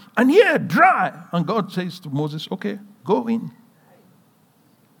 and here, dry. And God says to Moses, okay, go in.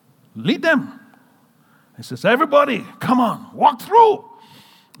 Lead them. He says, everybody, come on, walk through.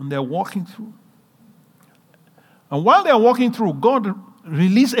 And they're walking through. And while they're walking through, God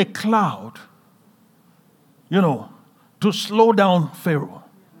released a cloud, to slow down Pharaoh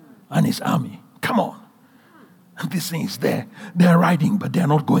and his army. Come on. And this thing is there. They're riding, but they're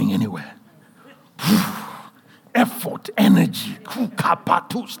not going anywhere. Effort, energy.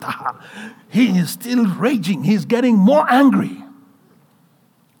 He is still raging. He's getting more angry.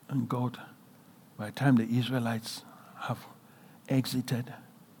 And God, by the time the Israelites have exited,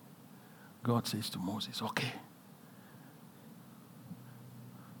 God says to Moses, okay.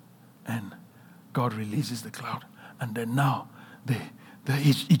 And God releases the cloud. And then now the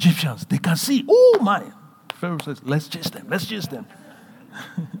Egyptians, they can see, oh my. Pharaoh says, let's chase them.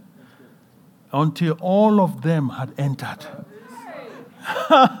 Until all of them had entered.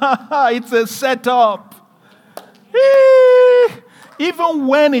 It's a setup. Even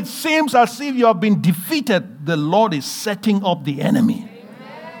when it seems as if you have been defeated, the Lord is setting up the enemy.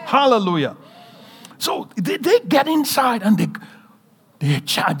 Amen. Hallelujah. So they get inside and they're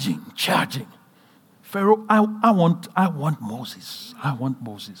charging. Pharaoh, I want Moses. I want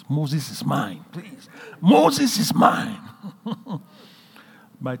Moses. Moses is mine, please. Moses is mine.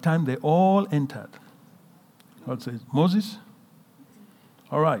 By the time they all entered, God says, Moses,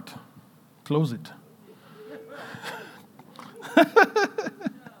 all right, close it.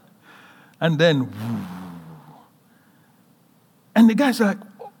 And then, and the guy's like,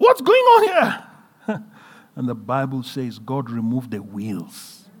 what's going on here? And the Bible says God removed the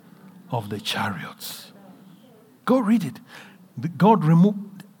wheels of the chariots. Go read it. God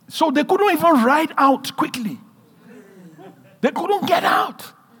removed, so they couldn't even ride out quickly. They couldn't get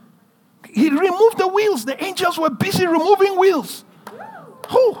out. He removed the wheels. The angels were busy removing wheels.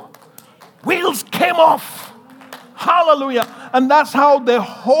 Whew. Wheels came off. Hallelujah. And that's how the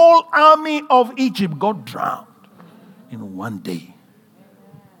whole army of Egypt got drowned in one day.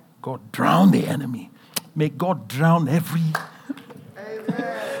 God drowned the enemy. May God drown every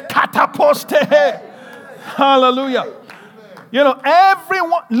cataposte. Hallelujah. You know,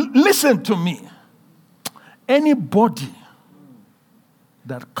 everyone, listen to me. Anybody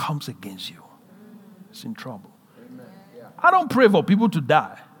that comes against you is in trouble. I don't pray for people to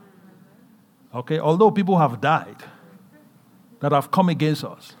die. Okay, although people have died that have come against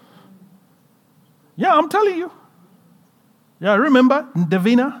us. Yeah, I'm telling you. Yeah, remember in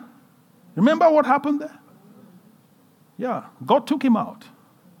Davina? Remember what happened there? Yeah, God took him out.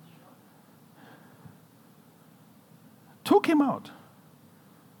 Took him out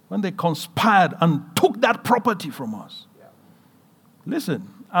when they conspired and took that property from us.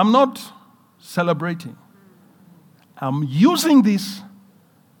 Listen, I'm not celebrating. I'm using this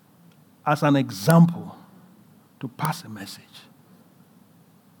as an example to pass a message.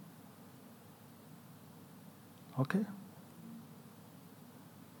 Okay?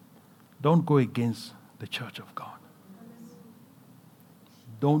 Don't go against the church of God.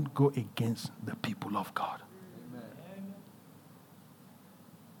 Don't go against the people of God.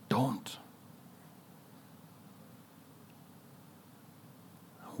 Don't.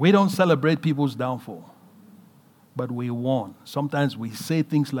 We don't celebrate people's downfall, but we warn. Sometimes we say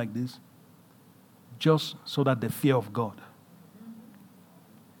things like this just so that the fear of God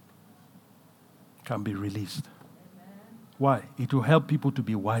can be released. Why? It will help people to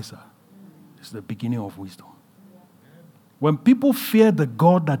be wiser. It's the beginning of wisdom. When people fear the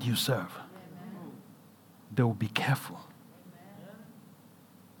God that you serve, they will be careful.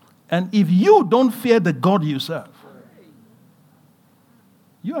 And if you don't fear the God you serve,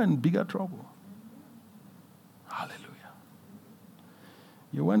 you are in bigger trouble. Hallelujah.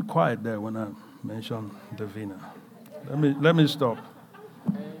 You went quiet there when I mentioned Davina. Let me stop.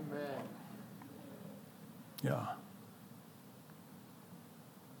 Amen. Yeah.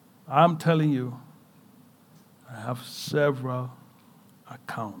 I'm telling you, I have several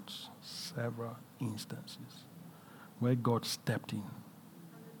accounts, several instances where God stepped in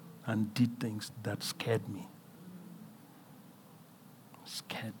and did things that scared me.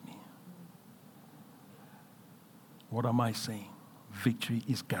 Scared me. What am I saying? Victory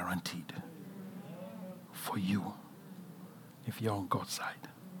is guaranteed for you if you're on God's side.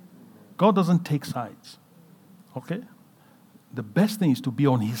 God doesn't take sides. Okay? The best thing is to be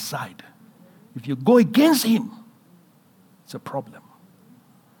on his side. If you go against him, it's a problem.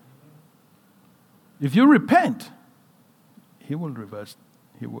 If you repent, he will reverse.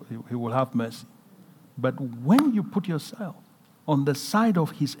 He will have mercy. But when you put yourself on the side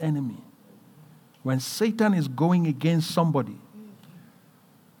of his enemy, when Satan is going against somebody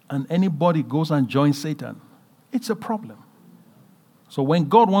and anybody goes and joins Satan, it's a problem. So when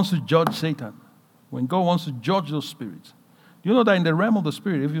God wants to judge Satan, when God wants to judge those spirits, you know that in the realm of the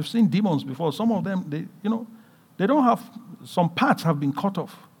spirit, if you've seen demons before, some of them, they don't have, some parts have been cut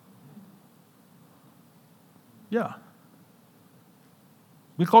off. Yeah.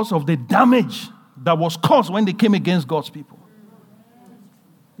 Because of the damage that was caused when they came against God's people.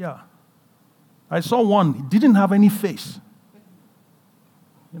 Yeah. I saw one, he didn't have any face.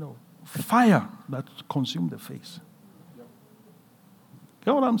 Fire that consumed the face.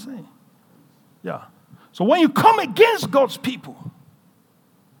 Get what I'm saying? Yeah. So when you come against God's people,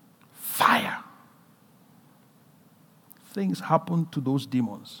 fire. Things happen to those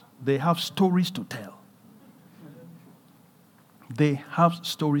demons. They have stories to tell. They have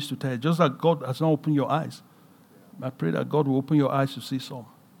stories to tell. Just like God has not opened your eyes. I pray that God will open your eyes to see some.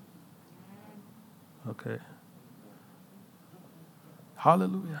 Okay.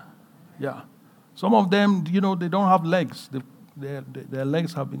 Hallelujah. Yeah. Some of them, they don't have legs. Their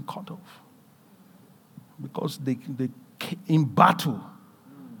legs have been cut off. Because they in battle,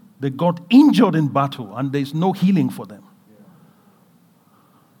 they got injured in battle, and there's no healing for them.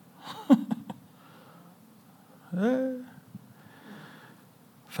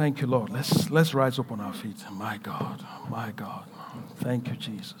 Thank you, Lord. Let's rise up on our feet. My God, my God. Thank you,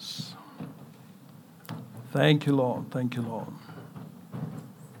 Jesus. Thank you, Lord. Thank you, Lord.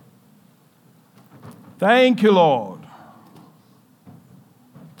 Thank you, Lord.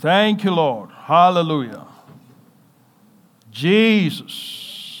 Thank you, Lord. Hallelujah.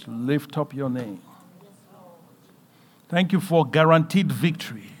 Jesus, lift up your name. Thank you for guaranteed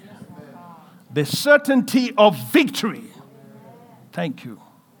victory. The certainty of victory. Thank you.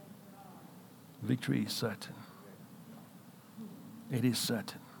 Victory is certain. It is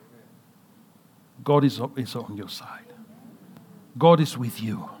certain. God is on your side. God is with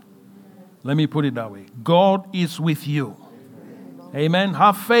you. Let me put it that way. God is with you. Amen.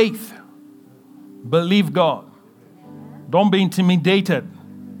 Have faith. Believe God. Don't be intimidated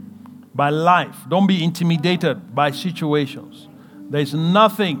by life. Don't be intimidated by situations. There's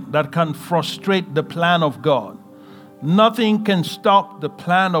nothing that can frustrate the plan of God. Nothing can stop the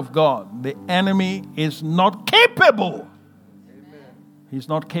plan of God. The enemy is not capable. He's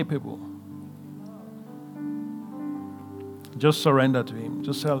not capable. Just surrender to Him.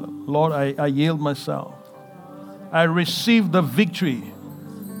 Just say, Lord, I yield myself. I receive the victory.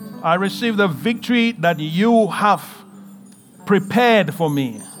 I receive the victory that you have prepared for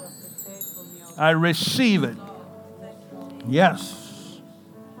me. I receive it. Yes.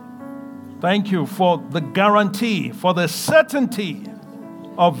 Thank you for the guarantee, for the certainty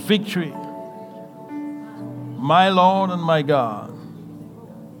of victory. My Lord and my God.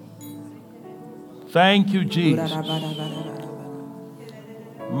 Thank you, Jesus.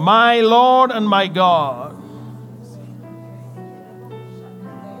 My Lord and my God.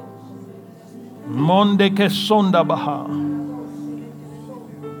 Monde que sonda baha.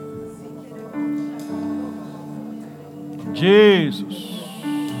 Jesus.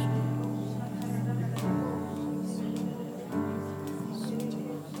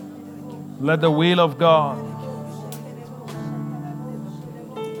 Let the will of God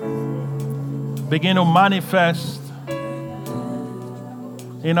begin to manifest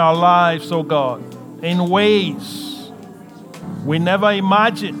in our lives, oh God, in ways we never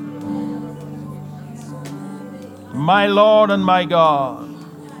imagined. My Lord and my God,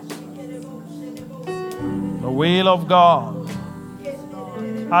 the will of God,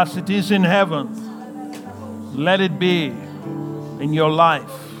 as it is in heaven, let it be in your life.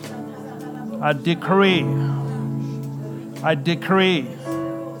 I decree.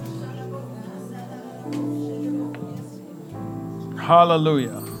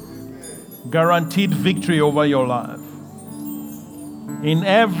 Hallelujah. Guaranteed victory over your life. In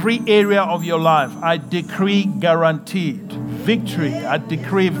every area of your life, I decree guaranteed victory. I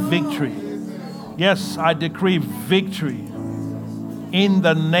decree victory. Yes, I decree victory in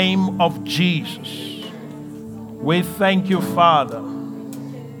the name of Jesus. We thank you, Father.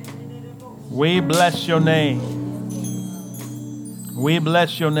 We bless your name. We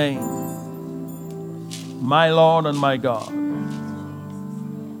bless your name. My Lord and my God.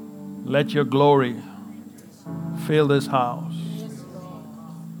 Let your glory fill this house.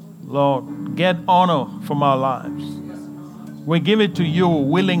 Lord, get honor from our lives. We give it to you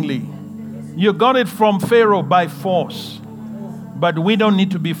willingly. You got it from Pharaoh by force, but we don't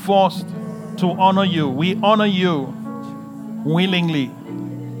need to be forced to honor you. We honor you willingly.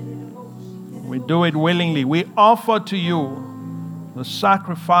 We do it willingly. We offer to you the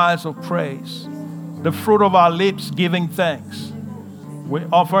sacrifice of praise, the fruit of our lips giving thanks. We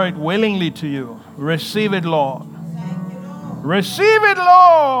offer it willingly to you. Receive it, Lord. Receive it,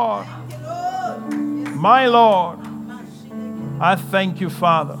 Lord. My Lord, I thank you,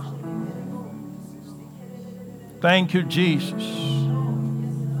 Father. Thank you, Jesus.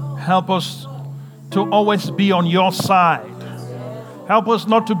 Help us to always be on your side. Help us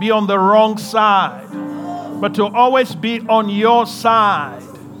not to be on the wrong side, but to always be on your side.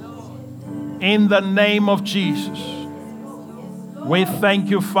 In the name of Jesus. We thank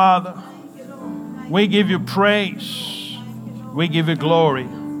you, Father. We give you praise. We give you glory.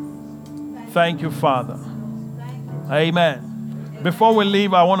 Thank you, Father. Amen. Before we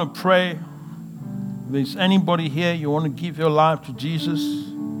leave, I want to pray. If there's anybody here, you want to give your life to Jesus?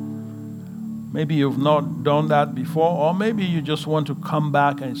 Maybe you've not done that before, or maybe you just want to come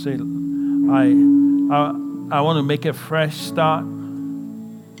back and say, I want to make a fresh start.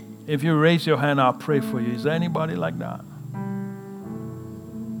 If you raise your hand, I'll pray for you. Is there anybody like that?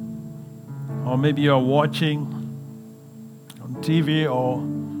 Or maybe you're watching on TV or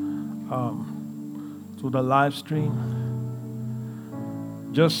through the live stream.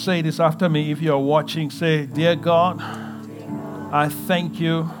 Just say this after me. If you're watching, say, Dear God, I thank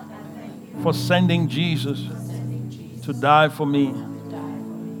you for sending Jesus to die for me.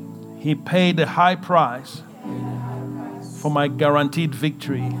 He paid a high price for my guaranteed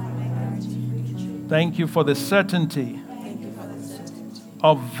victory. Thank you for the certainty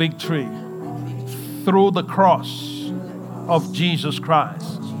of victory through the cross of Jesus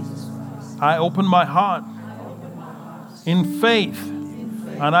Christ. I open my heart in faith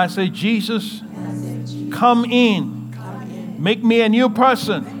and I say, Jesus, come in. Make me a new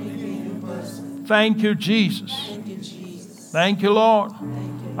person. Thank you, Jesus. Thank you, Lord.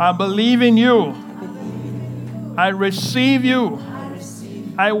 I believe in you. I receive you.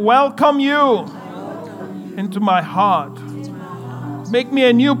 I welcome you into my heart. Make me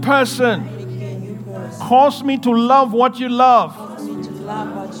a new person. Cause me to love what you love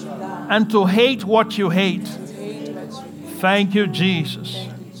and to hate what you hate. Thank you, Jesus.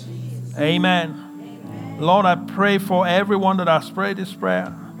 Amen. Lord, I pray for everyone that has prayed this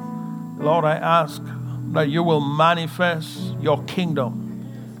prayer. Lord, I ask that you will manifest your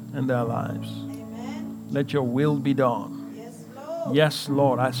kingdom in their lives. Let your will be done. Yes,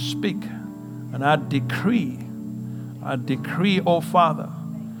 Lord, I speak and I decree, oh Father,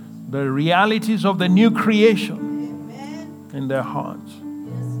 the realities of the new creation in their hearts.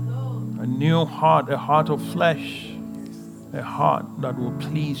 A new heart, a heart of flesh, a heart that will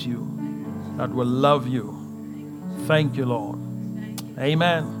please you, that will love you. Thank you, Lord.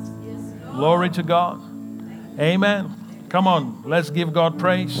 Amen. Glory to God. Amen. Come on, let's give God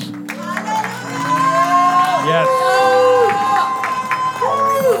praise. Yes.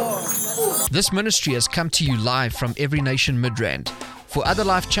 This ministry has come to you live from Every Nation Midrand. For other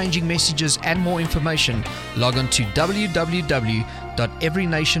life-changing messages and more information, log on to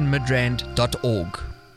www.everynationmidrand.org.